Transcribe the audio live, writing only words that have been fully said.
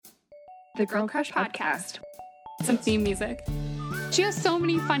The Girl Crush Podcast. Some theme music. She has so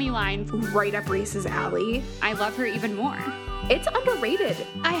many funny lines. Right up Reese's alley. I love her even more. It's underrated.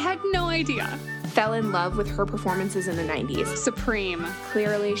 I had no idea. Fell in love with her performances in the 90s. Supreme.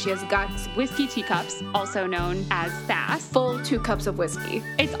 Clearly, she has guts. Whiskey teacups, also known as sass. Full 2 cups of whiskey.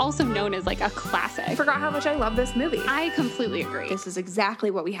 It's also known as like a classic. I forgot how much I love this movie. I completely agree. This is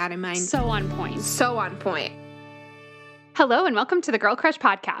exactly what we had in mind. So on point. So on point. Hello and welcome to the Girl Crush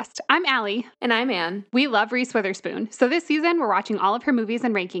Podcast. I'm Allie. And I'm Anne. We love Reese Witherspoon, so this season we're watching all of her movies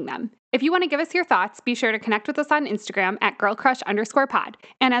and ranking them. If you want to give us your thoughts, be sure to connect with us on Instagram at girlcrush_pod.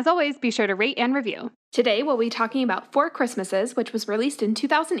 And as always, be sure to rate and review. Today we'll be talking about 4 Christmases, which was released in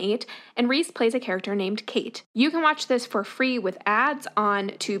 2008, and Reese plays a character named Kate. You can watch this for free with ads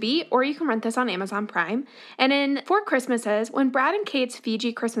on Tubi, or you can rent this on Amazon Prime. And in 4 Christmases, when Brad and Kate's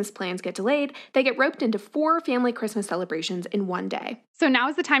Fiji Christmas plans get delayed, they get roped into 4 family Christmas celebrations in one day. So now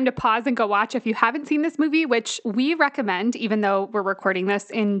is the time to pause and go watch if you haven't seen this movie, which we recommend, even though we're recording this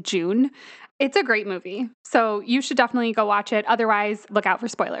in June. It's a great movie, so you should definitely go watch it. Otherwise, look out for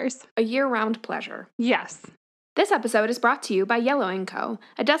spoilers. A year-round pleasure. Yes. This episode is brought to you by Yellow & Co.,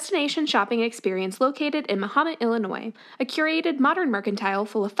 a destination shopping experience located in Mahomet, Illinois, a curated modern mercantile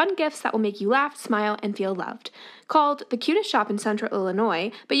full of fun gifts that will make you laugh, smile, and feel loved. Called the cutest shop in central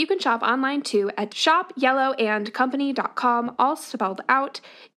Illinois, but you can shop online too at shopyellowandcompany.com, all spelled out.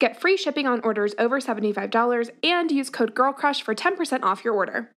 Get free shipping on orders over $75 and use code GIRLCRUSH for 10% off your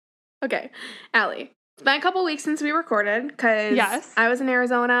order. Okay, Allie, it's been a couple weeks since we recorded because Yes. I was in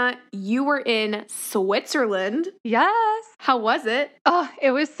Arizona. You were in Switzerland. Yes. How was it? Oh, it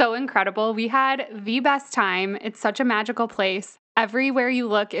was so incredible. We had the best time. It's such a magical place. Everywhere you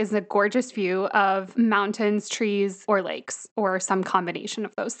look is a gorgeous view of mountains, trees, or lakes, or some combination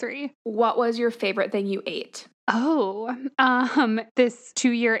of those 3. What was your favorite thing you ate? Oh, this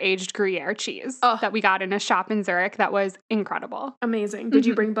 2-year aged Gruyere cheese that we got in a shop in Zurich that was incredible. Amazing. Did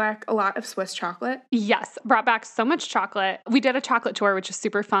you bring back a lot of Swiss chocolate? Yes, brought back so much chocolate. We did a chocolate tour, which was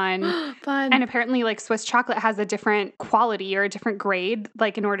super fun. Fun. And apparently, like, Swiss chocolate has a different quality or a different grade,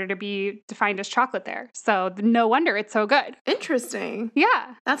 like, in order to be defined as chocolate there. So no wonder it's so good. Interesting.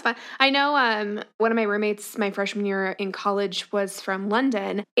 Yeah. That's fun. I know one of my roommates my freshman year in college was from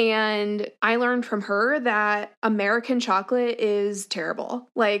London, and I learned from her that American chocolate is terrible,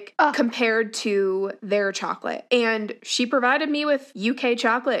 like compared to their chocolate. And she provided me with UK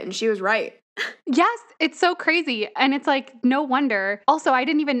chocolate, and she was right. Yes, it's so crazy. And it's like, no wonder. Also, I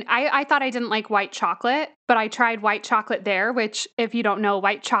thought I didn't like white chocolate, but I tried white chocolate there, which, if you don't know,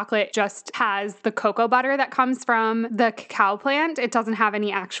 white chocolate just has the cocoa butter that comes from the cacao plant. It doesn't have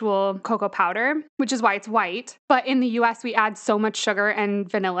any actual cocoa powder, which is why it's white. But in the US, we add so much sugar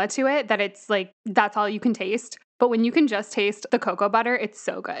and vanilla to it that it's like, that's all you can taste. But when you can just taste the cocoa butter, it's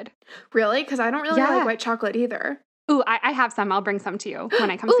so good. Really? Because I don't really like white chocolate either. Ooh, I have some. I'll bring some to you when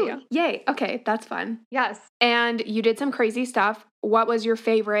I come see you. Yay. Okay, that's fun. Yes. And you did some crazy stuff. What was your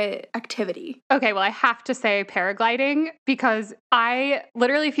favorite activity? Okay, well, I have to say paragliding, because I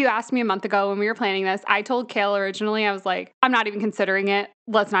literally, if you asked me a month ago when we were planning this, I told Kale originally, I was like, I'm not even considering it.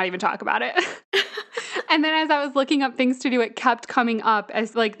 Let's not even talk about it. And then as I was looking up things to do, it kept coming up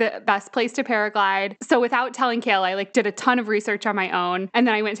as like the best place to paraglide. So without telling Kale, I like did a ton of research on my own. And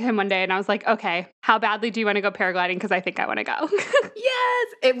then I went to him one day and I was like, okay, how badly do you want to go paragliding? Because I think I want to go. Yes.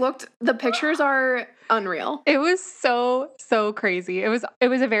 The pictures are unreal. It was so crazy. It was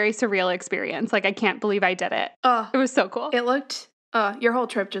a very surreal experience. Like, I can't believe I did it. It was so cool. It looked, your whole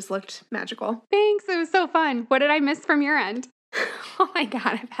trip just looked magical. Thanks. It was so fun. What did I miss from your end? Oh my God,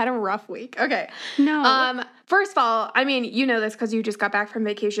 I've had a rough week. Okay. No. First of all, I mean, you know this because you just got back from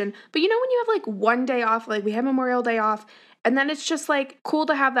vacation, but you know when you have like one day off, like we had Memorial Day off, and then it's just like cool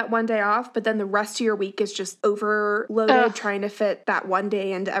to have that one day off, but then the rest of your week is just overloaded trying to fit that one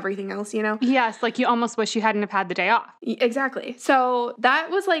day into everything else, you know? Yes, like you almost wish you hadn't have had the day off. Exactly. So that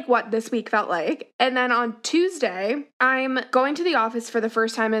was like what this week felt like. And then on Tuesday, I'm going to the office for the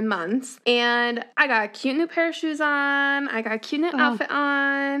first time in months, and I got a cute new pair of shoes on. I got a cute new outfit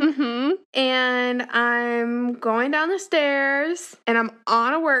on. And I'm going down the stairs, and I'm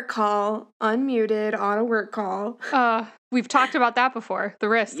on a work call, unmuted on a work call. We've talked about that before. The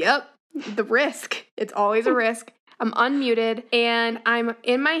risk. Yep. The risk. It's always a risk. I'm unmuted, and I'm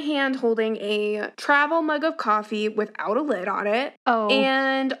in my hand holding a travel mug of coffee without a lid on it.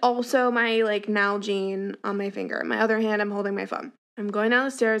 And also my, like, Nalgene on my finger. In my other hand, I'm holding my phone. I'm going down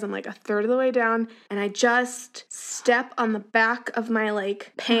the stairs. I'm, like, a third of the way down, and I just step on the back of my,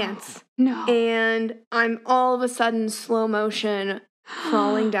 like, pants. No. And I'm all of a sudden slow motion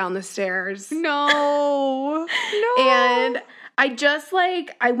crawling down the stairs. No. And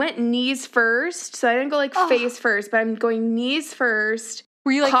I went knees first. So I didn't go like face first, but I'm going knees first.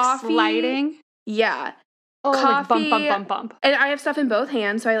 Were you like sliding? Yeah. Oh, coffee, like bump. And I have stuff in both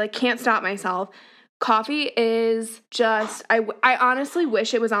hands, so I like can't stop myself. Coffee is just, I honestly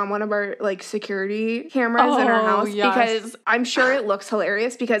wish it was on one of our like security cameras in our house because I'm sure it looks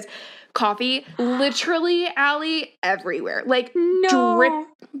hilarious because coffee literally, Allie, everywhere. Like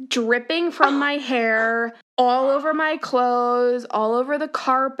dripping from my hair, all over my clothes, all over the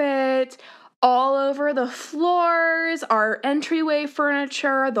carpet, all over the floors, our entryway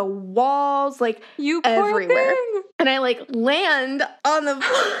furniture, the walls, like you poor everywhere. Thing. And I like land on the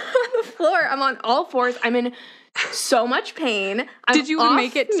floor. I'm on all fours. I'm in so much pain. Did you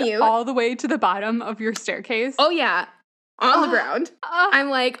make it all the way to the bottom of your staircase? Oh yeah. On the ground.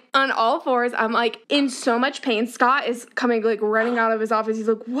 I'm like on all fours. I'm like in so much pain. Scott is coming like running out of his office. He's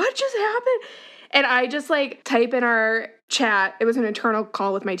like, what just happened? And I just like type in our chat. It was an internal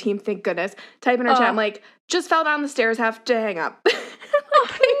call with my team, thank goodness. Type in our chat. I'm like, just fell down the stairs, have to hang up.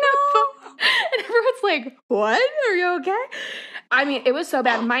 And everyone's like, what? Are you okay? I mean, it was so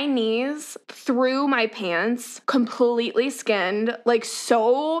bad. My knees through my pants, completely skinned, like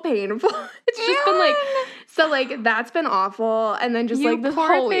so painful. It's just been like, so like that's been awful. And then just like the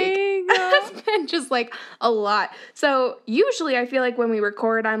whole week has been just like a lot. So usually I feel like when we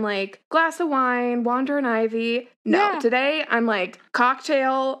record, I'm like glass of wine, Wander and Ivy. No, today I'm like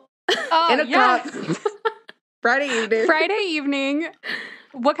cocktail in a cup. Friday evening.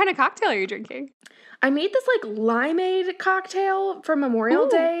 What kind of cocktail are you drinking? I made this like limeade cocktail for Memorial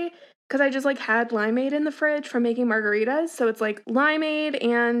Day because I just like had limeade in the fridge from making margaritas. So it's like limeade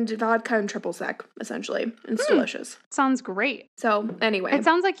and vodka and triple sec, essentially. It's delicious. Sounds great. So anyway. It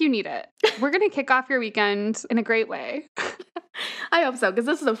sounds like you need it. We're going to kick off your weekend in a great way. I hope so, because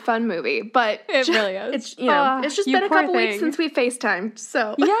this is a fun movie, but it really is. It's it's just been a couple weeks since we FaceTimed,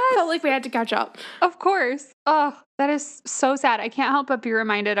 so I felt like we had to catch up. Of course. Oh, that is so sad. I can't help but be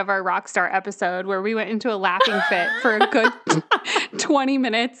reminded of our Rockstar episode where we went into a laughing fit for a good 20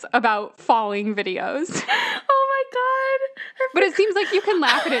 minutes about falling videos. Oh my God. But it seems like you can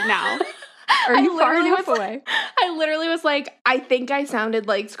laugh at it now. Are you far enough away? I literally was like, I think I sounded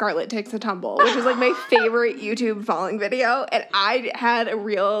like Scarlett Takes a Tumble, which is like my favorite YouTube falling video. And I had a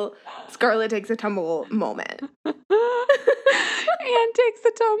real Scarlett Takes a Tumble moment. Anne takes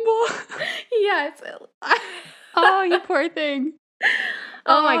a tumble. Yes. Oh, you poor thing.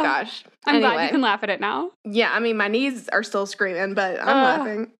 Oh my gosh. I'm glad you can laugh at it now. Yeah, I mean, my knees are still screaming, but I'm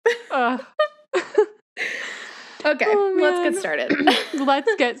laughing. Okay,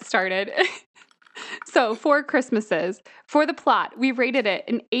 let's get started. So, for Christmases, for the plot, we rated it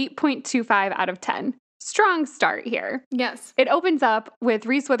an 8.25 out of 10. Strong start here. Yes. It opens up with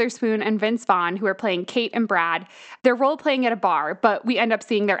Reese Witherspoon and Vince Vaughn, who are playing Kate and Brad. They're role-playing at a bar, but we end up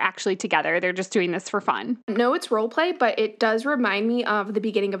seeing they're actually together. They're just doing this for fun. No, it's role-play, but it does remind me of the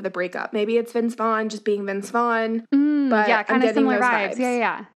beginning of the breakup. Maybe it's Vince Vaughn just being Vince Vaughn. But yeah, kind of similar vibes.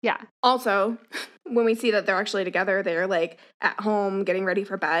 Yeah. Also, when we see that they're actually together, they're like at home getting ready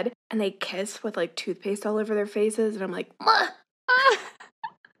for bed, and they kiss with like toothpaste all over their faces, and I'm like,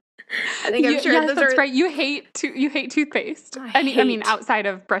 I think I'm sure that's right. You hate toothpaste. I mean, outside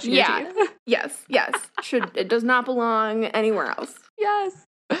of brushing your teeth. Yes. It does not belong anywhere else. Yes.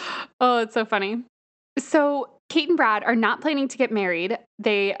 Oh, it's so funny. So Kate and Brad are not planning to get married.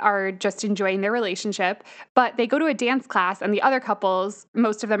 They are just enjoying their relationship, but they go to a dance class, and the other couples,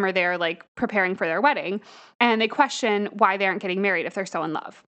 most of them are there like preparing for their wedding, and they question why they aren't getting married if they're so in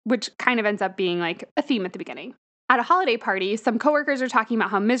love, which kind of ends up being like a theme at the beginning. At a holiday party, some coworkers are talking about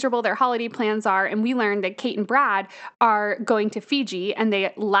how miserable their holiday plans are, and we learn that Kate and Brad are going to Fiji, and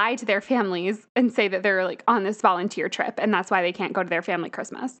they lie to their families and say that they're like on this volunteer trip, and that's why they can't go to their family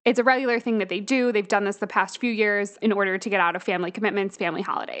Christmas. It's a regular thing that they do. They've done this the past few years in order to get out of family commitments, family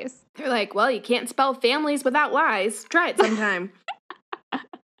holidays. They're like, well, you can't spell families without lies. Try it sometime.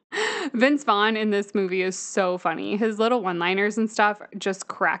 Vince Vaughn in this movie is so funny. His little one-liners and stuff just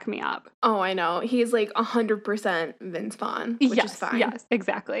crack me up. Oh, I know. He's like 100% Vince Vaughn, which is fine. Yes,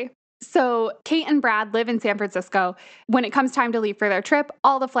 exactly. So Kate and Brad live in San Francisco. When it comes time to leave for their trip,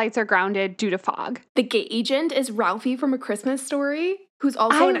 all the flights are grounded due to fog. The gate agent is Ralphie from A Christmas Story, who's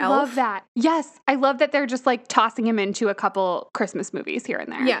also an elf. I love that. Yes, I love that they're just like tossing him into a couple Christmas movies here and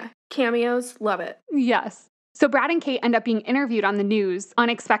there. Yeah, cameos, love it. Yes. So Brad and Kate end up being interviewed on the news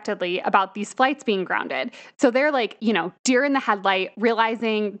unexpectedly about these flights being grounded. So they're like, deer in the headlight,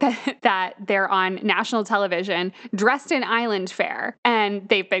 realizing that they're on national television, dressed in island fare, and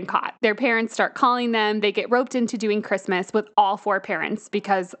they've been caught. Their parents start calling them. They get roped into doing Christmas with all four parents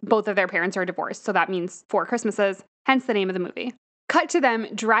because both of their parents are divorced. So that means 4 Christmases, hence the name of the movie. Cut to them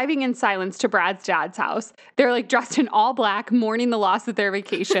driving in silence to Brad's dad's house. They're like dressed in all black, mourning the loss of their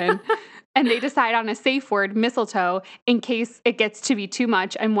vacation. And they decide on a safe word, mistletoe, in case it gets to be too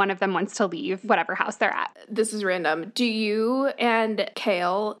much and one of them wants to leave whatever house they're at. This is random. Do you and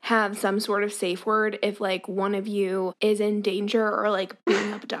Kale have some sort of safe word if, like, one of you is in danger or, like,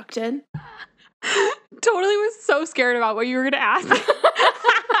 being abducted? Totally was so scared about what you were going to ask.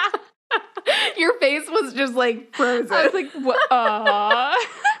 Your face was just, like, frozen. I was like, what?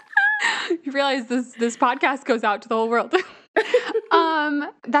 You realize this podcast goes out to the whole world.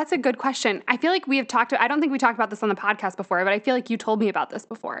 That's a good question. I feel like I don't think we talked about this on the podcast before, but I feel like you told me about this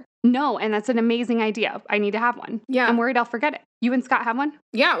before. No, and that's an amazing idea. I need to have one. Yeah. I'm worried I'll forget it. You and Scott have one?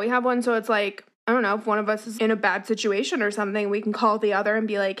 Yeah, we have one. So it's like, I don't know, if one of us is in a bad situation or something, we can call the other and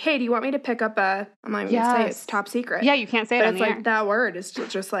be like, hey, do you want me to pick up I'm not even going to say it's top secret. Yeah, you can't say it on the air. But it's like that word is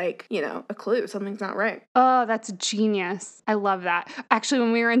just like, a clue. Something's not right. Oh, that's genius. I love that. Actually,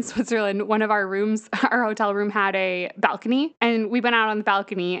 when we were in Switzerland, one of our rooms, our hotel room had a balcony, and we went out on the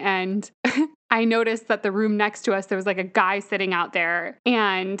balcony, and I noticed that the room next to us, there was like a guy sitting out there.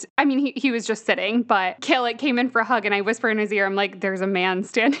 And I mean, he was just sitting, but Kale came in for a hug and I whispered in his ear, I'm like, there's a man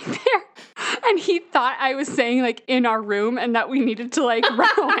standing there. And he thought I was saying like in our room and that we needed to like run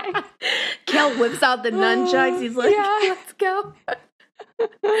away. Kale whips out the nunchucks. He's like, let's go.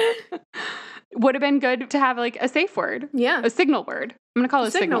 Would have been good to have like a safe word. Yeah. A signal word. I'm going to call it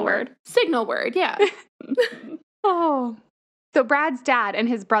a signal word. Signal word, yeah. Oh. So Brad's dad and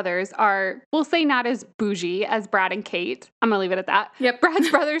his brothers are, we'll say, not as bougie as Brad and Kate. I'm going to leave it at that. Yep. Brad's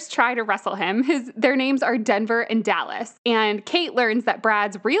brothers try to wrestle him. Their names are Denver and Dallas. And Kate learns that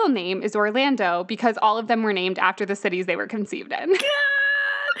Brad's real name is Orlando because all of them were named after the cities they were conceived in.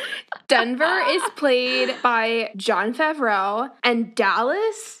 Denver is played by Jon Favreau, and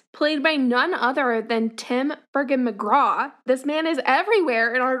Dallas played by none other than Tim friggin' McGraw. This man is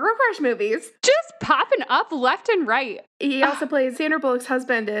everywhere in our Girl Crush movies. Just popping up left and right. He also plays Sandra Bullock's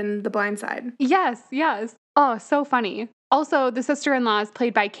husband in The Blind Side. Yes. Oh, so funny. Also, the sister-in-law is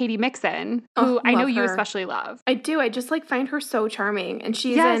played by Katie Mixon, who I know you especially love. I do. I just find her so charming. And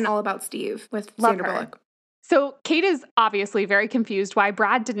she's in All About Steve with Sandra Bullock. So Kate is obviously very confused why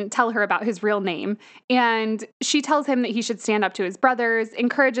Brad didn't tell her about his real name. And she tells him that he should stand up to his brothers,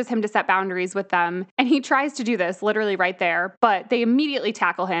 encourages him to set boundaries with them. And he tries to do this literally right there, but they immediately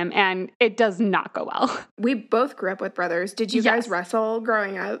tackle him and it does not go well. We both grew up with brothers. Did you guys wrestle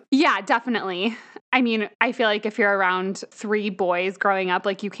growing up? Yeah, definitely. I mean, I feel like if you're around 3 boys growing up,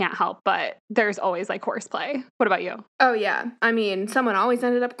 you can't help, but there's always horseplay. What about you? Oh, yeah. I mean, someone always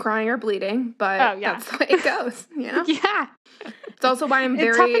ended up crying or bleeding, but that's the way it goes, Yeah. It's also why I'm very...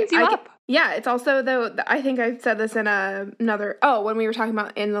 It toughens you up. Yeah, it's also, though, I think I said this in another... Oh, when we were talking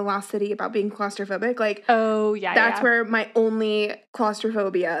about in The Lost City about being claustrophobic, that's where my only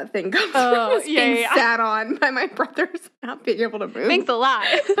claustrophobia thing comes from, is being sat on by my brothers, not being able to move. Thanks a lot.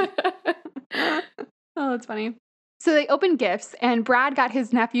 Oh, that's funny. So they opened gifts, and Brad got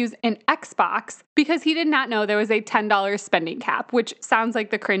his nephews an Xbox because he did not know there was a $10 spending cap, which sounds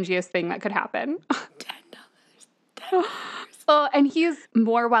like the cringiest thing that could happen. $10. And he's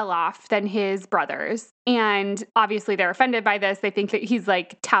more well off than his brothers. And obviously they're offended by this. They think that he's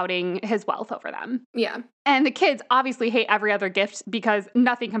touting his wealth over them. Yeah. And the kids obviously hate every other gift because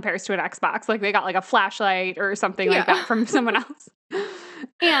nothing compares to an Xbox. They got a flashlight or something like that from someone else.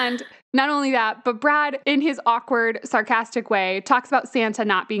 And not only that, but Brad, in his awkward, sarcastic way, talks about Santa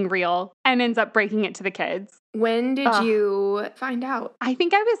not being real and ends up breaking it to the kids. When did you find out? I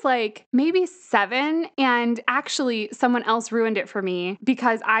think I was maybe 7, and actually someone else ruined it for me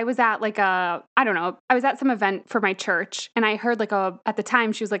because I was at I was at some event for my church, and I heard at the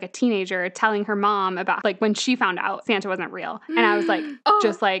time she was a teenager telling her mom about when she found out Santa wasn't real. And I was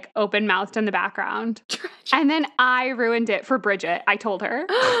just open-mouthed in the background. Tragic. And then I ruined it for Bridget. I told her,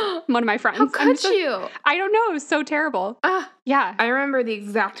 one of my friends. How could you? I don't know. It was so terrible. Yeah. I remember the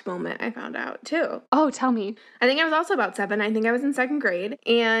exact moment I found out, too. Oh, tell me. I think I was also about 7. I think I was in 2nd grade.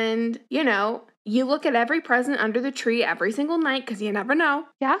 And, you look at every present under the tree every single night because you never know.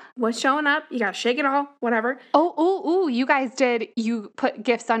 Yeah. What's showing up. You got to shake it all, whatever. Oh, you guys you put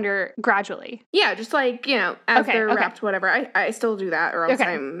gifts under gradually. Yeah, just as they're wrapped, whatever. I still do that or else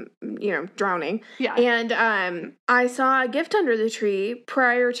I'm, drowning. Yeah. And I saw a gift under the tree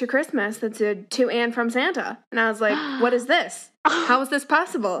prior to Christmas that said, "To Anne from Santa." And I was like, what is this? How is this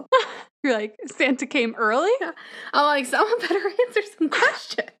possible? You're Santa came early? Yeah. I'm someone better answer some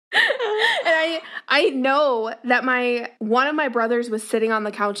questions. And I know that one of my brothers was sitting on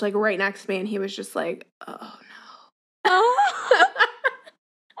the couch right next to me, and he was just oh no.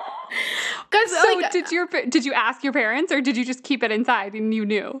 Because did you ask your parents, or did you just keep it inside and you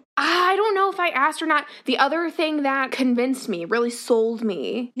knew? I don't know if I asked or not. The other thing that convinced me, really sold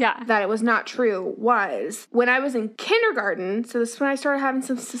me, that it was not true, was when I was in kindergarten. So this is when I started having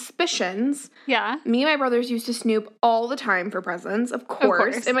some suspicions. Yeah. Me and my brothers used to snoop all the time for presents, of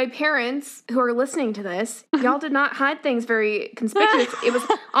course. And my parents, who are listening to this, y'all did not hide things very conspicuous. It was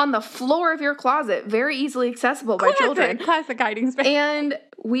on the floor of your closet, very easily accessible by children. Classic hiding space. And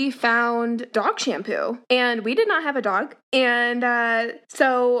we found dog shampoo, and we did not have a dog. And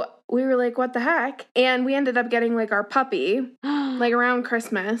so we were like, what the heck? And we ended up getting like our puppy, like around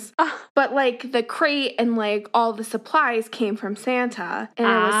Christmas. But like the crate and like all the supplies came from Santa, and it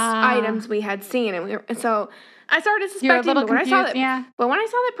was items we had seen. And so I started suspecting, but when I saw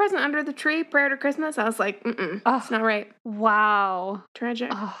that present under the tree prior to Christmas, I was like, it's not right. Wow.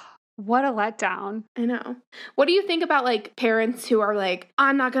 Tragic. What a letdown. I know. What do you think about, like, parents who are like,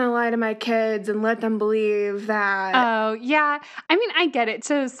 I'm not going to lie to my kids and let them believe that? Oh, yeah. I mean, I get it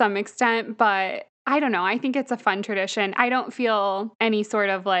to some extent, but I don't know. I think it's a fun tradition. I don't feel any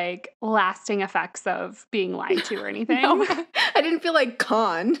sort of, like, lasting effects of being lied to or anything. No, I didn't feel like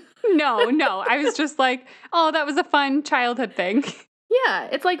conned. No. I was just like, oh, that was a fun childhood thing. Yeah,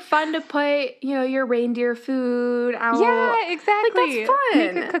 it's like fun to put, your reindeer food out. Yeah, exactly. Like, that's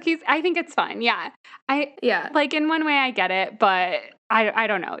fun. Make the cookies. I think it's fun. Yeah. Like, in one way I get it, but I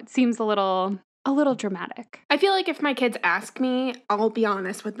don't know. It seems a little dramatic. I feel like if my kids ask me, I'll be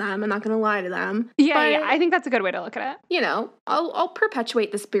honest with them. I'm not going to lie to them. Yeah, I think that's a good way to look at it. I'll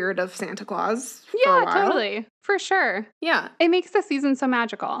perpetuate the spirit of Santa Claus for a while. Totally. For sure. Yeah. It makes the season so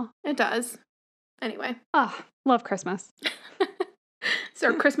magical. It does. Anyway. Oh, love Christmas. It's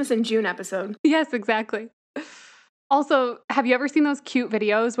our Christmas in June episode. Yes, exactly. Also, have you ever seen those cute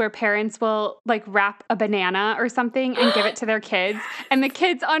videos where parents will like wrap a banana or something and give it to their kids, and the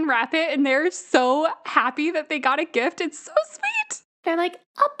kids unwrap it and they're so happy that they got a gift? It's so sweet. They're like,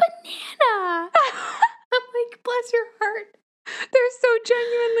 a banana. I'm like, bless your heart. They're so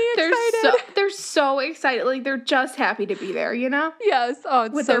genuinely excited. They're so excited. Like, they're just happy to be there, Yes. Oh,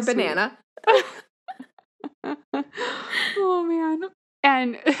 it's with so their sweet. banana. Oh, man.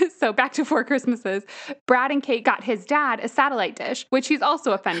 And so back to Four Christmases, Brad and Kate got his dad a satellite dish, which he's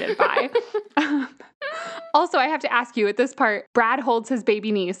also offended by. Also, I have to ask you, at this part, Brad holds his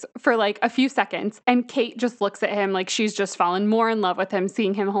baby niece for like a few seconds, and Kate just looks at him like she's just fallen more in love with him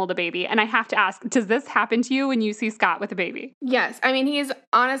seeing him hold a baby. And I have to ask, does this happen to you when you see Scott with a baby? Yes. I mean, he's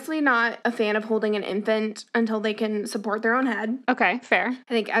honestly not a fan of holding an infant until they can support their own head. Okay, fair.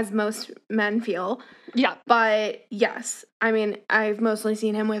 I think as most men feel. Yeah. But yes, I mean, I've mostly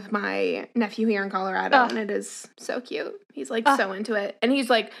seen him with my nephew here in Colorado, and it is so cute. He's like so into it. And he's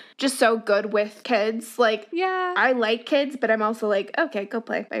like just so good with kids. Like, yeah, I like kids, but I'm also like, okay, go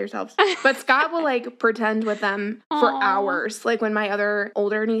play by yourselves. But Scott will like pretend with them for hours. Like when my other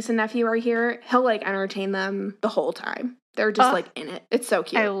older niece and nephew are here, he'll like entertain them the whole time. They're just like in it. It's so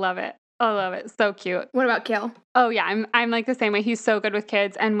cute. I love it. I love it. So cute. What about Kale? Oh, yeah. I'm like the same way. He's so good with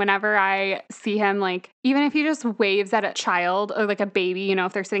kids. And whenever I see him, like, even if he just waves at a child or like a baby,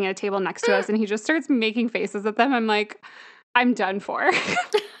 if they're sitting at a table next to us and he just starts making faces at them, I'm like, I'm done for.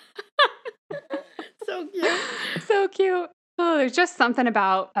 So cute. So cute. Oh, there's just something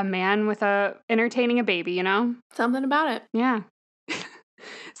about a man with entertaining a baby, Something about it. Yeah.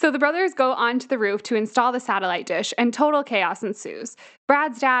 So the brothers go onto the roof to install the satellite dish, and total chaos ensues.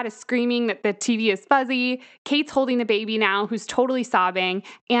 Brad's dad is screaming that the TV is fuzzy, Kate's holding the baby now, who's totally sobbing,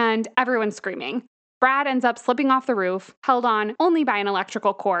 and everyone's screaming. Brad ends up slipping off the roof, held on only by an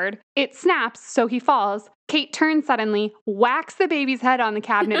electrical cord. It snaps, so he falls. Kate turns suddenly, whacks the baby's head on the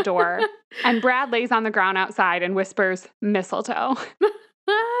cabinet door, and Brad lays on the ground outside and whispers, mistletoe.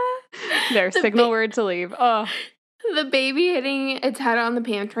 Their signal word to leave. Oh. The baby hitting its head on the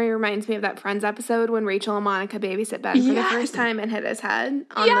pantry reminds me of that Friends episode when Rachel and Monica babysit Ben for the first time and hit his head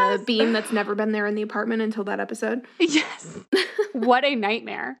on the beam that's never been there in the apartment until that episode. Yes. What a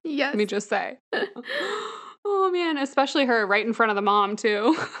nightmare. Yes. Let me just say. Oh, man. Especially her right in front of the mom,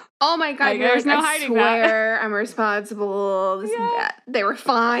 too. Oh, my God. There's no hiding that. I swear I'm responsible. They were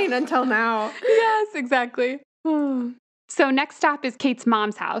fine until now. Yes, exactly. So next stop is Kate's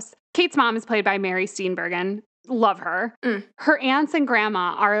mom's house. Kate's mom is played by Mary Steenburgen. Love her. Her aunts and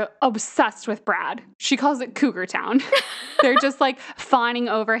grandma are obsessed with Brad. She calls it Cougar Town. They're just like fawning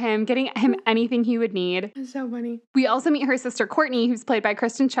over him, getting him anything he would need. That's so funny. We also meet her sister Courtney, who's played by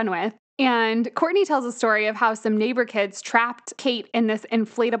Kristen Chenoweth. And Courtney tells a story of how some neighbor kids trapped Kate in this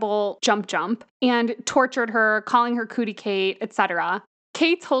inflatable jump and tortured her, calling her Cootie Kate, etc.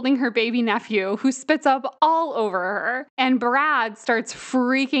 Kate's holding her baby nephew, who spits up all over her, and Brad starts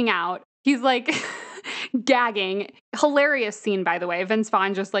freaking out. He's like gagging. Hilarious scene, by the way. Vince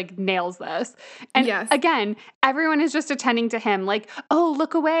Vaughn just like nails this. And again, everyone is just attending to him like, oh,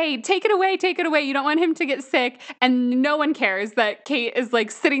 look away. Take it away. Take it away. You don't want him to get sick. And no one cares that Kate is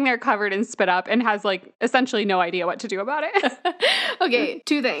like sitting there covered in spit up and has like essentially no idea what to do about it. Okay,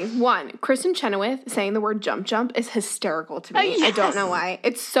 2 things. 1, Kristen Chenoweth saying the word jump jump is hysterical to me. Yes. I don't know why.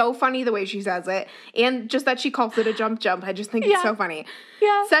 It's so funny the way she says it. And just that she calls it a jump jump. I just think it's so funny.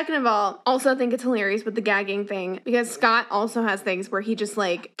 Yeah. Second of all, also think it's hilarious with the gagging thing because Scott also has things where he just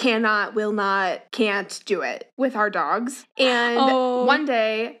like cannot, will not, can't do it with our dogs. And one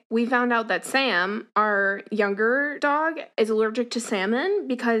day we found out that Sam, our younger dog, is allergic to salmon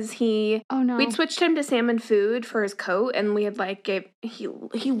because we'd switched him to salmon food for his coat and we had like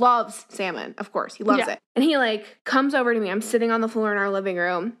he loves salmon, of course. He loves it. And he like comes over to me. I'm sitting on the floor in our living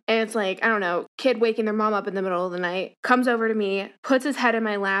room and it's like, I don't know, kid waking their mom up in the middle of the night, comes over to me, puts his head in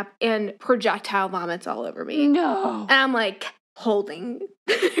my lap and projectile vomits all over me. No. And I'm like holding.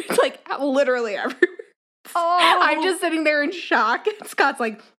 It's like literally everywhere. Oh. I'm just sitting there in shock. Scott's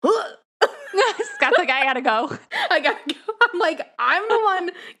like, Scott's like, I gotta go. I gotta go. I'm like, I'm the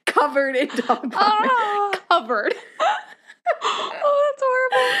one covered in dog vomit. Covered. Oh, that's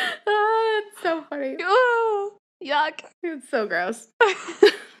horrible. It's so funny. Oh, yuck. It's so gross.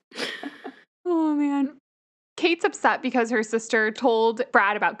 Oh, man. Kate's upset because her sister told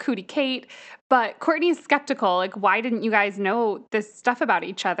Brad about Cootie Kate, but Courtney's skeptical. Like, why didn't you guys know this stuff about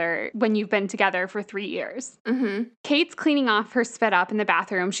each other when you've been together for 3 years? Mm-hmm. Kate's cleaning off her spit up in the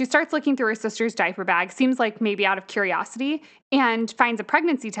bathroom. She starts looking through her sister's diaper bag, seems like maybe out of curiosity, and finds a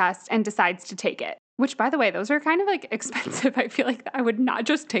pregnancy test and decides to take it. Which, by the way, those are kind of like expensive. I feel like I would not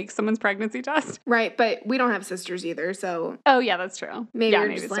just take someone's pregnancy test. Right, but we don't have sisters either, so. Oh, yeah, that's true. Maybe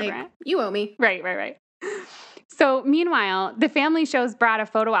you're just like, different. You owe me. Right. So meanwhile, the family shows Brad a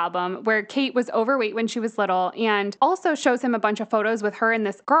photo album where Kate was overweight when she was little and also shows him a bunch of photos with her and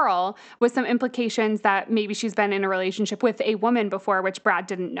this girl with some implications that maybe she's been in a relationship with a woman before, which Brad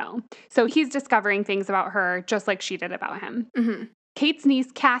didn't know. So he's discovering things about her just like she did about him. Mm-hmm. Kate's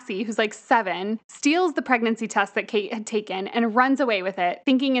niece, Cassie, who's like 7, steals the pregnancy test that Kate had taken and runs away with it,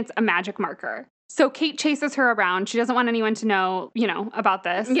 thinking it's a magic marker. So Kate chases her around. She doesn't want anyone to know, about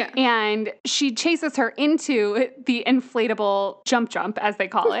this. Yeah. And she chases her into the inflatable jump, as they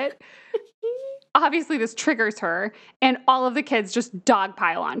call it. Obviously, this triggers her, and all of the kids just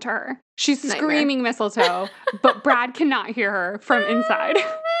dogpile onto her. She's screaming mistletoe, but Brad cannot hear her from inside.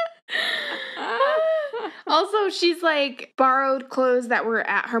 Also, she's like borrowed clothes that were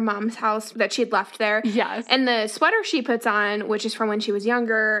at her mom's house that she had left there. Yes. And the sweater she puts on, which is from when she was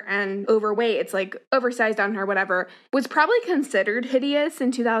younger and overweight, it's like oversized on her, whatever, was probably considered hideous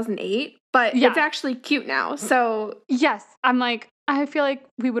in 2008, but it's actually cute now. So, yes, I'm like, I feel like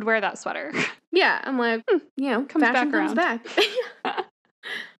we would wear that sweater. Yeah, I'm like, fashion comes back.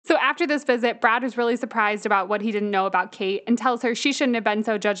 So after this visit, Brad was really surprised about what he didn't know about Kate and tells her she shouldn't have been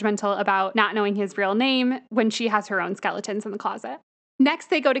so judgmental about not knowing his real name when she has her own skeletons in the closet. Next,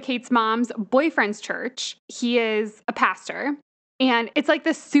 they go to Kate's mom's boyfriend's church. He is a pastor. And it's like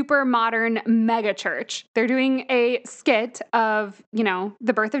this super modern mega church. They're doing a skit of,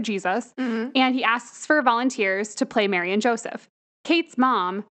 the birth of Jesus. Mm-hmm. And he asks for volunteers to play Mary and Joseph. Kate's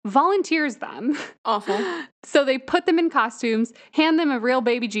mom volunteers them. Awful. So they put them in costumes, hand them a real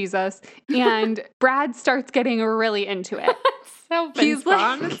baby Jesus, and Brad starts getting really into it. He's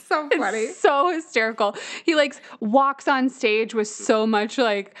like, it's so funny. It's so hysterical. He walks on stage with so much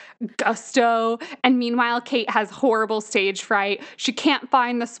gusto. And meanwhile, Kate has horrible stage fright. She can't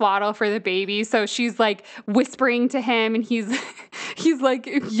find the swaddle for the baby. So she's whispering to him and he's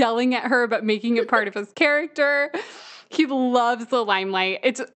yelling at her, but making it part of his character. He loves the limelight.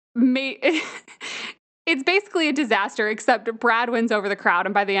 It's basically a disaster, except Brad wins over the crowd,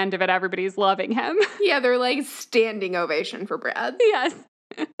 and by the end of it, everybody's loving him. Yeah, they're standing ovation for Brad. Yes.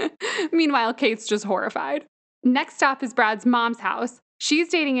 Meanwhile, Kate's just horrified. Next stop is Brad's mom's house. She's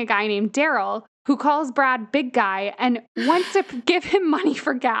dating a guy named Daryl, who calls Brad big guy and wants to give him money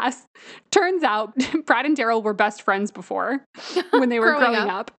for gas. Turns out, Brad and Daryl were best friends before, when they were growing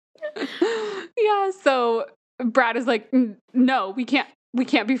up. Yeah, so Brad is like, no, we can't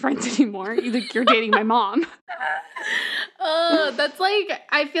be friends anymore. You're dating my mom. That's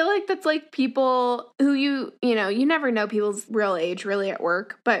I feel like that's people who you never know people's real age really at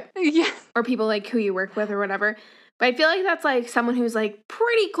work, but or people who you work with or whatever. But I feel like that's someone who's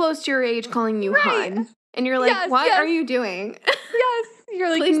pretty close to your age calling you hon. And you're like, what are you doing? Yes. You're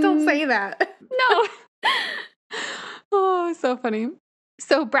like, please don't say that. No. Oh, so funny.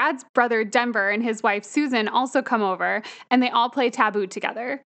 So Brad's brother, Denver, and his wife, Susan, also come over, and they all play Taboo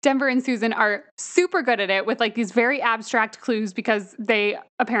together. Denver and Susan are super good at it with like these very abstract clues because they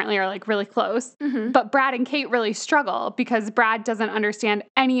apparently are like really close. Mm-hmm. But Brad and Kate really struggle because Brad doesn't understand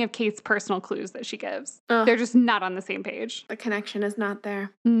any of Kate's personal clues that she gives. Ugh. They're just not on the same page. The connection is not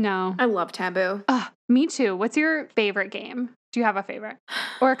there. No. I love Taboo. Me too. What's your favorite game? Do you have a favorite?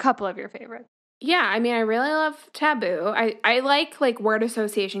 Or a couple of your favorites? Yeah, I mean, I really love Taboo. I like word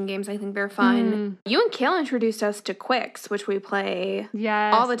association games. I think they're fun. You and Kale introduced us to Quicks, which we play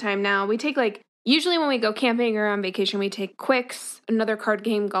all the time now. We take usually when we go camping or on vacation, we take Quicks, another card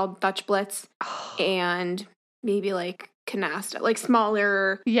game called Dutch Blitz, and maybe Canasta,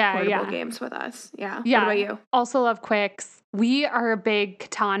 smaller portable games with us. Yeah. What about you? Also love Quicks. We are big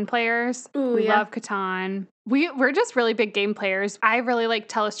Catan players. Ooh, we love Catan. We're just really big game players. I really like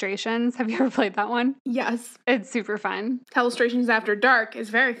Telestrations. Have you ever played that one? Yes. It's super fun. Telestrations After Dark is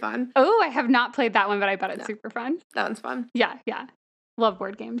very fun. Oh, I have not played that one, but I bet it's super fun. That one's fun. Yeah. Love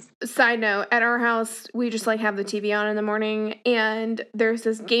board games. Side note, at our house, we just have the TV on in the morning, and there's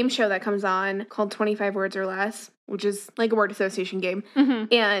this game show that comes on called 25 Words or Less, which is like a word association game.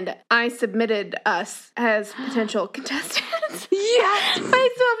 Mm-hmm. And I submitted us as potential contestants. Yes! I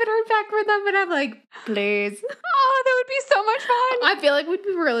still haven't heard back from them, but I'm like, please. Oh, that would be so much fun. I feel like we'd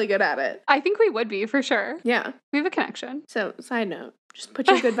be really good at it. I think we would be, for sure. Yeah. We have a connection. So, side note, just put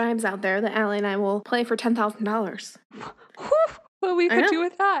your good vibes out there that Allie and I will play for $10,000. Well, we could do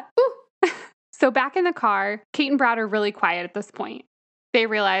with that. So back in the car, Kate and Brad are really quiet at this point. They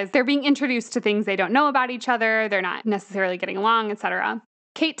realize they're being introduced to things they don't know about each other. They're not necessarily getting along, etc.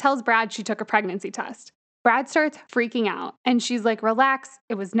 Kate tells Brad she took a pregnancy test. Brad starts freaking out, and she's like, relax,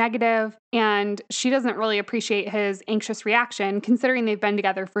 it was negative, and she doesn't really appreciate his anxious reaction, considering they've been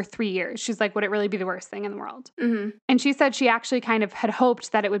together for 3 years. She's like, would it really be the worst thing in the world? Mm-hmm. And she said she actually kind of had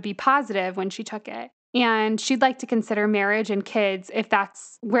hoped that it would be positive when she took it. And she'd like to consider marriage and kids if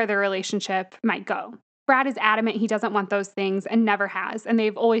that's where their relationship might go. Brad is adamant he doesn't want those things and never has. And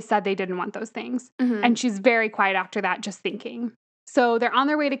they've always said they didn't want those things. Mm-hmm. And she's very quiet after that, just thinking. So they're on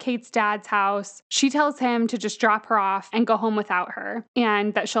their way to Kate's dad's house. She tells him to just drop her off and go home without her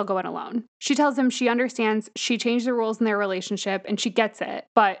and that she'll go in alone. She tells him she understands she changed the rules in their relationship and she gets it,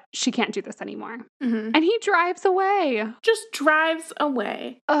 but she can't do this anymore. Mm-hmm. And he drives away. Just drives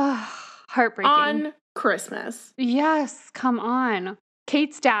away. Ugh, heartbreaking. On Christmas. Yes, come on.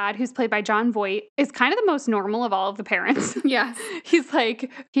 Kate's dad, who's played by Jon Voight, is kind of the most normal of all of the parents. Yes.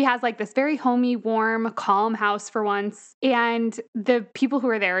 He has this very homey, warm, calm house for once. And the people who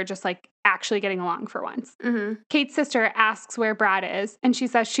are there are just actually getting along for once. Mm-hmm. Kate's sister asks where Brad is, and she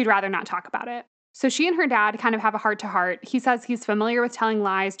says she'd rather not talk about it. So she and her dad kind of have a heart-to-heart. He says he's familiar with telling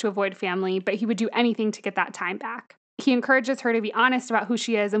lies to avoid family, but he would do anything to get that time back. He encourages her to be honest about who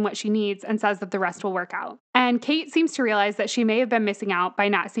she is and what she needs and says that the rest will work out. And Kate seems to realize that she may have been missing out by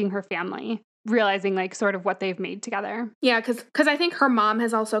not seeing her family, realizing sort of what they've made together. Yeah, because I think her mom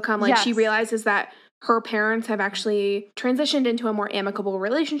has also come, yes. She realizes that her parents have actually transitioned into a more amicable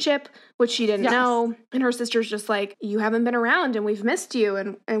relationship, which she didn't yes. know. And her sister's just you haven't been around and we've missed you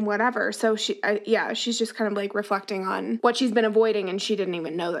and whatever. So she's just kind of reflecting on what she's been avoiding and she didn't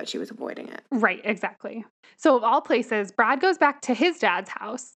even know that she was avoiding it. Right, exactly. So of all places, Brad goes back to his dad's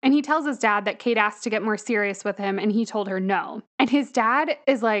house and he tells his dad that Kate asked to get more serious with him and he told her no. And his dad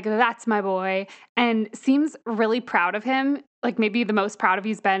is like, that's my boy, and seems really proud of him. Maybe the most proud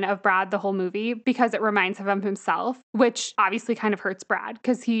he's been of Brad the whole movie because it reminds him of himself, which obviously kind of hurts Brad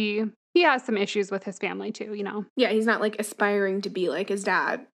because he has some issues with his family too, Yeah, he's not aspiring to be like his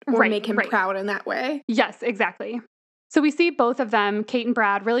dad or make him proud in that way. Yes, exactly. So we see both of them, Kate and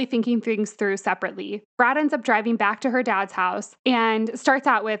Brad, really thinking things through separately. Brad ends up driving back to her dad's house and starts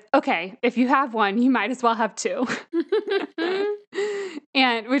out with, okay, if you have one, you might as well have two.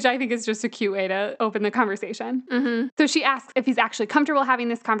 And which I think is just a cute way to open the conversation. Mm-hmm. So she asks if he's actually comfortable having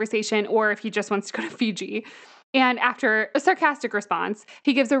this conversation or if he just wants to go to Fiji. And after a sarcastic response,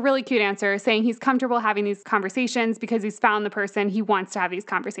 he gives a really cute answer saying he's comfortable having these conversations because he's found the person he wants to have these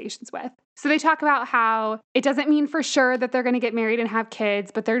conversations with. So they talk about how it doesn't mean for sure that they're going to get married and have kids,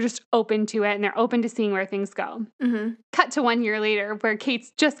 but they're just open to it and they're open to seeing where things go. Mm-hmm. Cut to 1 year later where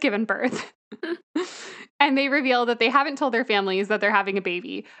Kate's just given birth. And they reveal that they haven't told their families that they're having a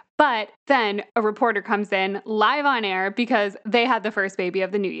baby. But then a reporter comes in live on air because they had the first baby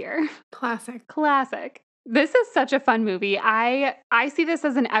of the new year. Classic. This is such a fun movie. I see this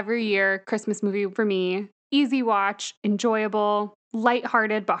as an every year Christmas movie for me. Easy watch, enjoyable.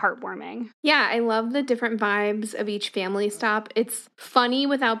 lighthearted but heartwarming. Yeah, I love the different vibes of each family stop. It's funny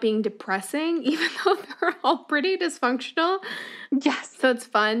without being depressing, even though they're all pretty dysfunctional. Yes. So it's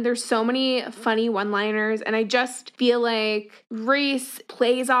fun. There's so many funny one-liners, and I just feel like Reese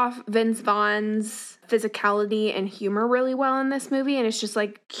plays off Vince Vaughn's physicality and humor really well in this movie, and it's just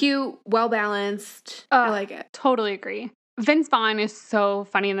like cute, well-balanced. I like it. Totally agree. Vince Vaughn is so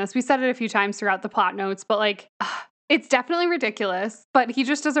funny in this. We said it a few times throughout the plot notes, but like, it's definitely ridiculous, but he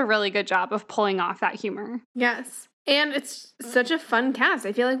just does a really good job of pulling off that humor. Yes. And it's such a fun cast.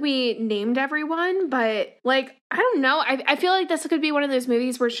 I feel like we named everyone, but like, I don't know. I feel like this could be one of those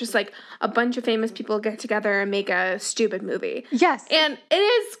movies where it's just like a bunch of famous people get together and make a stupid movie. Yes. And it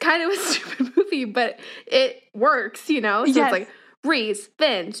is kind of a stupid movie, but it works, you know? So It's like Reese,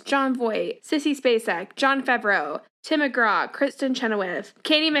 Vince, Jon Voight, Sissy Spacek, Jon Favreau, Tim McGraw, Kristen Chenoweth,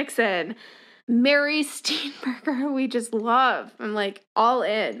 Katie Mixon, Mary Steenburgen, we just love. I'm like all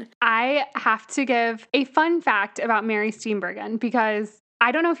in. I have to give a fun fact about Mary Steenburgen because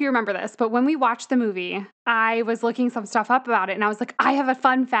I don't know if you remember this, but when we watched the movie, I was looking some stuff up about it and I was like, I have a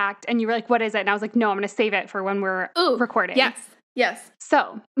fun fact. And you were like, what is it? And I was like, no, I'm going to save it for when we're recording. Yes.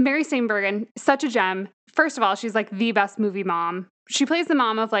 So Mary Steenburgen, such a gem. First of all, she's like the best movie mom. She plays the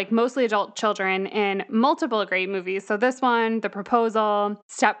mom of like mostly adult children in multiple great movies. So this one, The Proposal,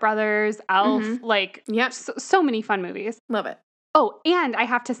 Step Brothers, Elf, so many fun movies. Love it. Oh, and I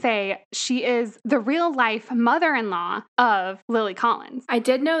have to say, she is the real life mother-in-law of Lily Collins. I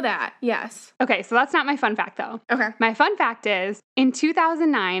did know that. Yes. Okay, so that's not my fun fact though. Okay. My fun fact is in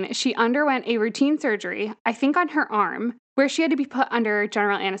 2009, she underwent a routine surgery, I think on her arm, where she had to be put under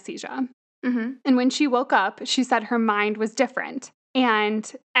general anesthesia. Mm-hmm. And when she woke up, she said her mind was different. And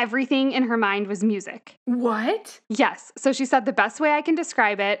everything in her mind was music. What? Yes. So she said, the best way I can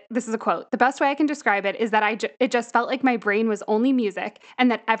describe it, this is a quote, the best way I can describe it is that it just felt like my brain was only music and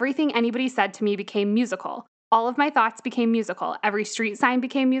that everything anybody said to me became musical. All of my thoughts became musical. Every street sign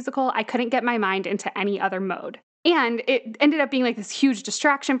became musical. I couldn't get my mind into any other mode. And it ended up being like this huge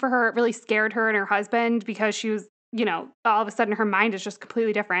distraction for her. It really scared her and her husband because she was, all of a sudden her mind is just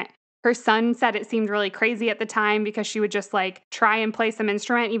completely different. Her son said it seemed really crazy at the time because she would just like try and play some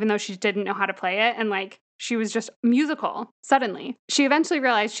instrument even though she didn't know how to play it. And like she was just musical suddenly. She eventually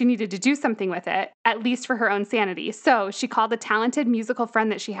realized she needed to do something with it, at least for her own sanity. So she called a talented musical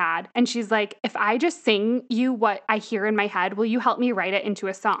friend that she had. And she's like, if I just sing you what I hear in my head, will you help me write it into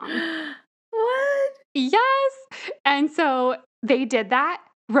a song? What? Yes. And so they did that.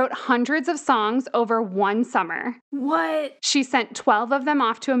 Wrote hundreds of songs over one summer. What? She sent 12 of them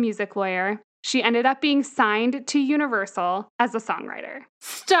off to a music lawyer. She ended up being signed to Universal as a songwriter.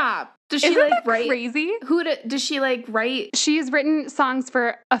 Stop. Does she Isn't like that write? Crazy? Does she like write? She's written songs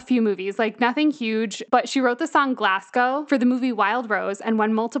for a few movies, like nothing huge, but she wrote the song Glasgow for the movie Wild Rose and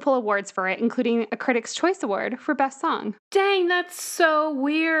won multiple awards for it, including a Critics' Choice Award for Best Song. Dang, that's so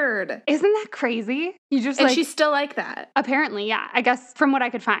weird. Isn't that crazy? And she's still like that. Apparently, yeah. I guess from what I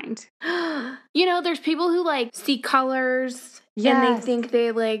could find. There's people who like see colors. Yes. And they think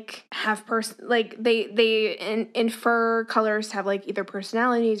they like have they infer colors to have like either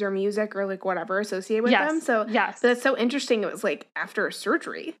personalities or music or like whatever associated with them. So that's so interesting. It was like after a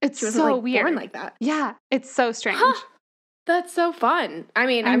surgery. It's she so wasn't, weird. Born like that. Yeah, it's so strange. Huh. That's so fun. I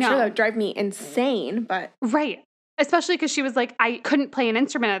mean, I'm sure that would drive me insane, but right. Especially because she was like, I couldn't play an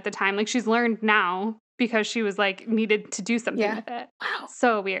instrument at the time. Like she's learned now. Because she was like needed to do something with it. Wow.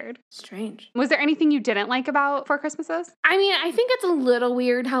 So weird. Strange. Was there anything you didn't like about Four Christmases? I mean, I think it's a little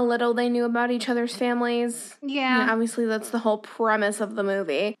weird how little they knew about each other's families. Yeah. Obviously, that's the whole premise of the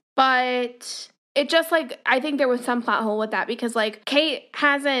movie. But it just like, I think there was some plot hole with that because like Kate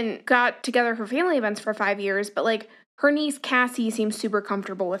hasn't got together for family events for 5 years, but like her niece Cassie seems super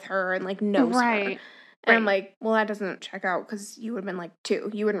comfortable with her and like knows her. And I'm like, well, that doesn't check out because you would have been like 2.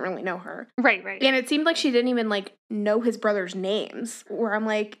 You wouldn't really know her. Right. And it seemed like she didn't even like know his brother's names. Where I'm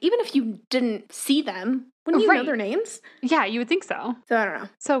like, even if you didn't see them, wouldn't you know their names? Yeah, you would think so. So I don't know.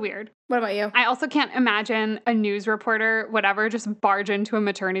 So weird. What about you? I also can't imagine a news reporter, whatever, just barge into a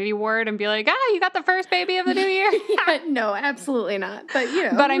maternity ward and be like, you got the first baby of the new year? No, absolutely not. But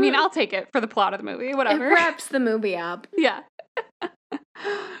But I mean, I'll take it for the plot of the movie, whatever. It wraps the movie up. Yeah.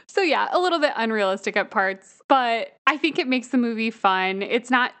 So yeah, a little bit unrealistic at parts, but I think it makes the movie fun.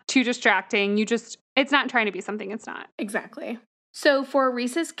 It's not too distracting. It's not trying to be something it's not. Exactly. So for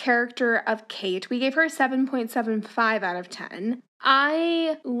Reese's character of Kate, we gave her a 7.75 out of 10.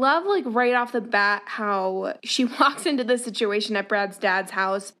 I love, like, right off the bat how she walks into this situation at Brad's dad's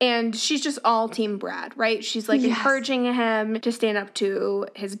house and she's just all team Brad, right? She's, like, encouraging him to stand up to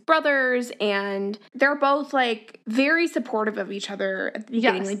his brothers, and they're both, like, very supportive of each other at the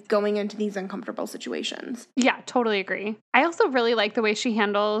beginning, like, going into these uncomfortable situations. Yeah, totally agree. I also really like the way she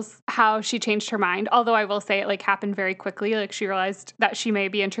handles how she changed her mind, although I will say it, like, happened very quickly. Like, she realized that she may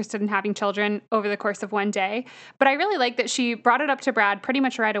be interested in having children over the course of one day. But I really like that she brought it up to Brad pretty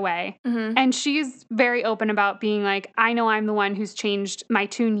much right away. Mm-hmm. And she's very open about being like, I know I'm the one who's changed my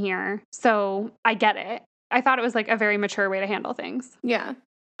tune here, so I get it. I thought it was, like, a very mature way to handle things. Yeah.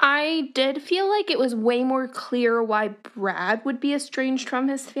 I did feel like it was way more clear why Brad would be estranged from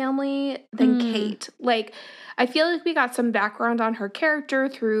his family than Kate. Like, I feel like we got some background on her character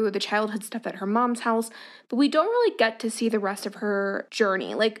through the childhood stuff at her mom's house, but we don't really get to see the rest of her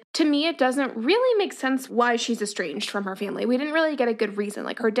journey. Like, to me, it doesn't really make sense why she's estranged from her family. We didn't really get a good reason.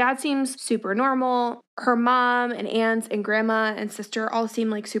 Like, her dad seems super normal. Her mom and aunts and grandma and sister all seem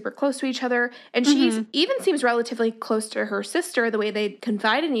like super close to each other. And she even seems relatively close to her sister, the way they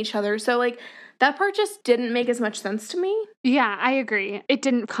confide in each other. So, like, that part just didn't make as much sense to me. Yeah, I agree. It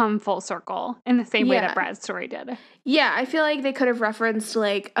didn't come full circle in the same way that Brad's story did. Yeah, I feel like they could have referenced,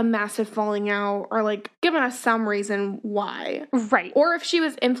 like, a massive falling out or, like, given us some reason why. Right. Or if she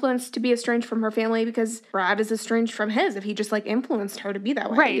was influenced to be estranged from her family because Brad is estranged from his, if he just, like, influenced her to be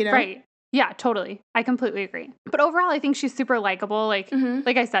that way. Right, you know? Right. Yeah, totally. I completely agree. But overall, I think she's super likable. Like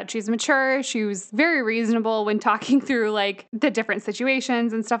I said, she's mature. She was very reasonable when talking through, like, the different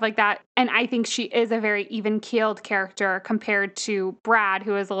situations and stuff like that. And I think she is a very even-keeled character compared to Brad,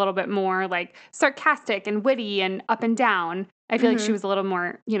 who is a little bit more, like, sarcastic and witty and up and down. I feel like she was a little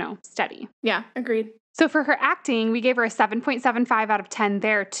more, steady. Yeah, agreed. So for her acting, we gave her a 7.75 out of 10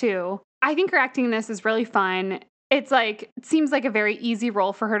 there, too. I think her acting in this is really fun. It's like, it seems like a very easy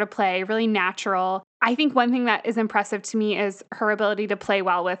role for her to play, really natural. I think one thing that is impressive to me is her ability to play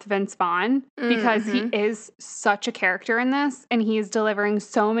well with Vince Vaughn, because he is such a character in this, and he's delivering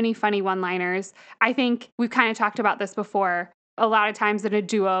so many funny one-liners. I think we've kind of talked about this before. A lot of times in a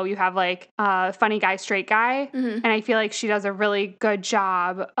duo, you have, like, a funny guy, straight guy. And I feel like she does a really good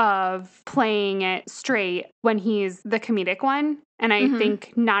job of playing it straight when he's the comedic one. And I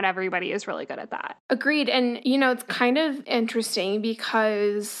think not everybody is really good at that. Agreed. And, it's kind of interesting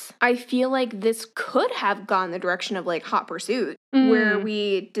because I feel like this could have gone the direction of, like, Hot Pursuit, where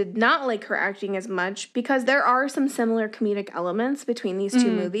we did not like her acting as much because there are some similar comedic elements between these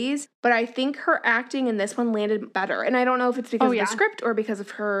two movies. But I think her acting in this one landed better. And I don't know if it's because of the script or because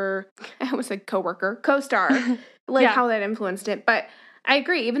of her, I almost said co-star, like how that influenced it. But I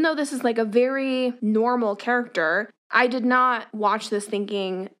agree. Even though this is, like, a very normal character, I did not watch this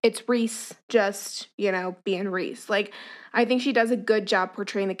thinking it's Reese just, being Reese. Like, I think she does a good job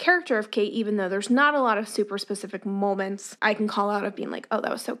portraying the character of Kate, even though there's not a lot of super specific moments I can call out of being like, oh,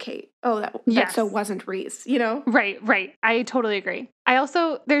 that was so Kate. Oh, that so wasn't Reese, Right. I totally agree.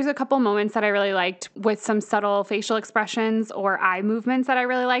 There's a couple moments that I really liked with some subtle facial expressions or eye movements that I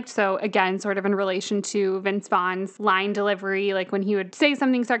really liked. So again, sort of in relation to Vince Vaughn's line delivery, like when he would say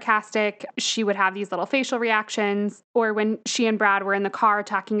something sarcastic, she would have these little facial reactions. Or when she and Brad were in the car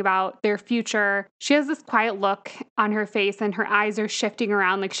talking about their future, she has this quiet look on her face and her eyes are shifting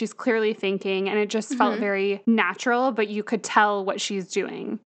around like she's clearly thinking. And it just felt very natural, but you could tell what she's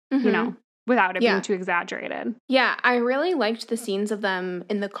doing, without it being too exaggerated. Yeah, I really liked the scenes of them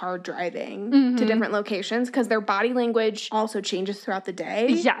in the car driving to different locations because their body language also changes throughout the day.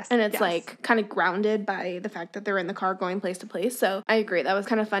 Yes. And it's like kind of grounded by the fact that they're in the car going place to place. So I agree. That was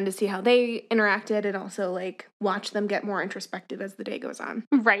kind of fun to see how they interacted and also, like, watch them get more introspective as the day goes on.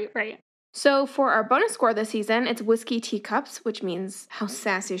 Right. So for our bonus score this season, it's whiskey teacups, which means how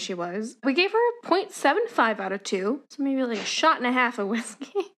sassy she was. We gave her a 0.75 out of 2, so maybe like a shot and a half of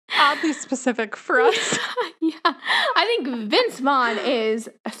whiskey. Oddly specific for us. Yeah. I think Vince Vaughn is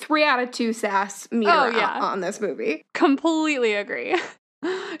a 3 out of 2 sass meter on this movie. Completely agree.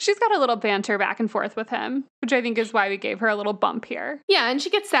 She's got a little banter back and forth with him, which I think is why we gave her a little bump here. Yeah, and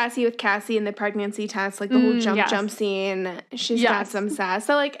she gets sassy with Cassie in the pregnancy test, like the whole jump scene. She's got some sass.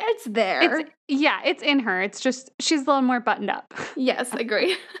 So, like, it's there. It's in her. It's just, she's a little more buttoned up. Yes,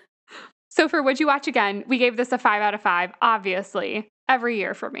 agree. So for Would You Watch Again, we gave this a 5 out of 5, obviously, every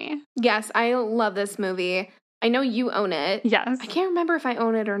year for me. Yes, I love this movie. I know you own it. Yes. I can't remember if I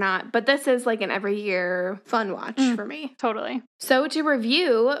own it or not, but this is like an every year fun watch for me. Totally. So to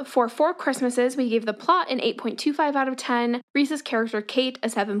review, for 4 Christmases, we gave the plot an 8.25 out of 10, Reese's character Kate a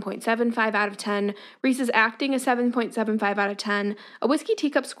 7.75 out of 10, Reese's acting a 7.75 out of 10, a whiskey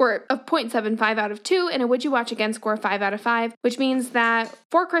teacup score of 0.75 out of 2, and a Would You Watch Again score of 5 out of 5, which means that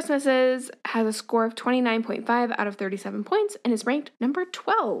 4 Christmases has a score of 29.5 out of 37 points and is ranked number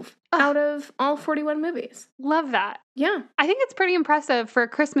 12 out of all 41 movies. Love that. Yeah. I think it's pretty impressive for a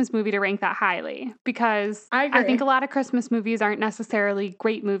Christmas movie to rank that highly because I think a lot of Christmas movies aren't necessarily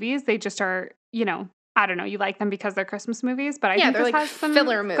great movies. They just are, I don't know, you like them because they're Christmas movies, but I think they're this like has some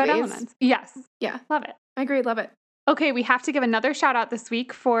filler good movies. elements. Yes. Yeah. Love it. I agree. Love it. Okay, we have to give another shout out this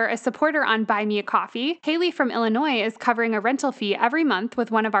week for a supporter on Buy Me a Coffee. Haley from Illinois is covering a rental fee every month with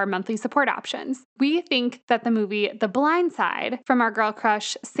one of our monthly support options. We think that the movie The Blind Side from our girl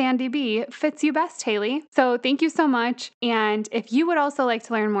crush Sandy B fits you best, Haley. So thank you so much. And if you would also like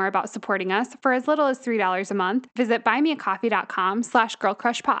to learn more about supporting us for as little as $3 a month, visit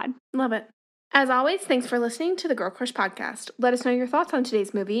buymeacoffee.com/girlcrushpod. Love it. As always, thanks for listening to the Girl Crush podcast. Let us know your thoughts on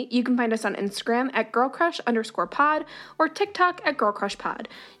today's movie. You can find us on Instagram at girlcrush_pod or TikTok at girlcrushpod.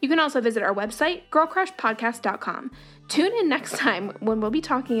 You can also visit our website, girlcrushpodcast.com. Tune in next time when we'll be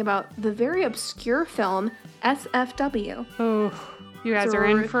talking about the very obscure film SFW. Oh, you guys are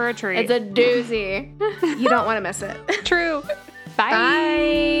in for a treat. It's a doozy. You don't want to miss it. True.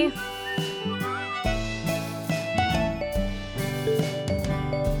 Bye. Bye.